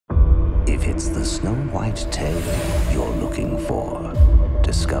If it's the Snow White tale you're looking for,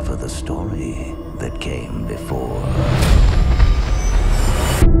 discover the story that came before.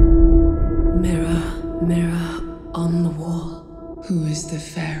 Mirror, mirror on the wall, who is the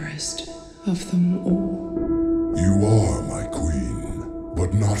fairest of them all? You are my queen,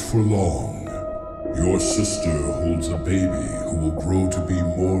 but not for long. Your sister holds a baby who will grow to be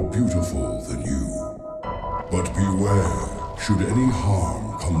more beautiful than you. But beware, should any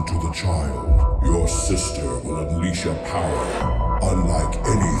harm come to the child, your sister will unleash a power unlike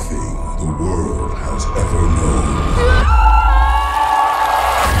anything the world has ever known.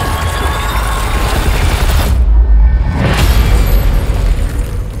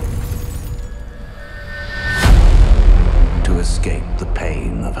 To escape the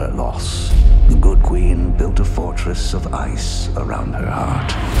pain of her loss, the Good Queen built a fortress of ice around her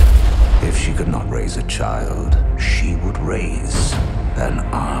heart. If she could not raise a child, she would raise an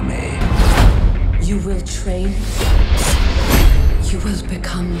army. You will train. You will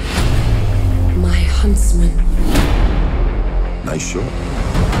become my huntsman. Nice shot.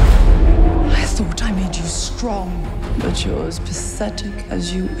 I thought I made you strong, but you're as pathetic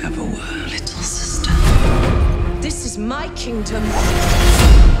as you ever were, little sister. This is my kingdom.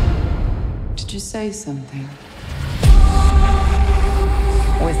 Did you say something?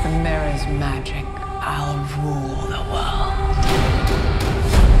 With the mirror's magic, I'll rule the world.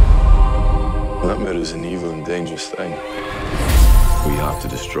 That mirror's an evil and dangerous thing. We have to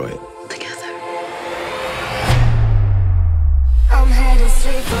destroy it. Together. I'm headed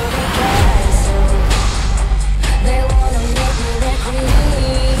straight for the castle. They wanna make me their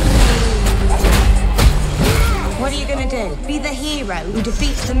queen. What are you gonna do? Be the hero who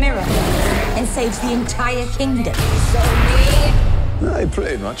defeats the mirror and saves the entire kingdom? So me, Aye,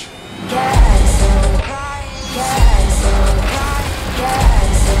 pretty much. castle, castle,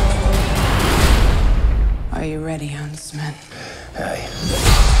 castle. Are you ready, Huntsman? Aye.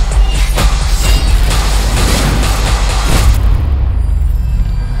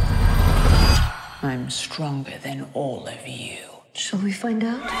 I'm stronger than all of you. Shall we find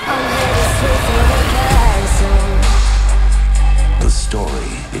out? I'm headed straight for the castle. The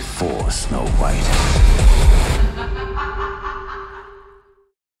story before Snow White.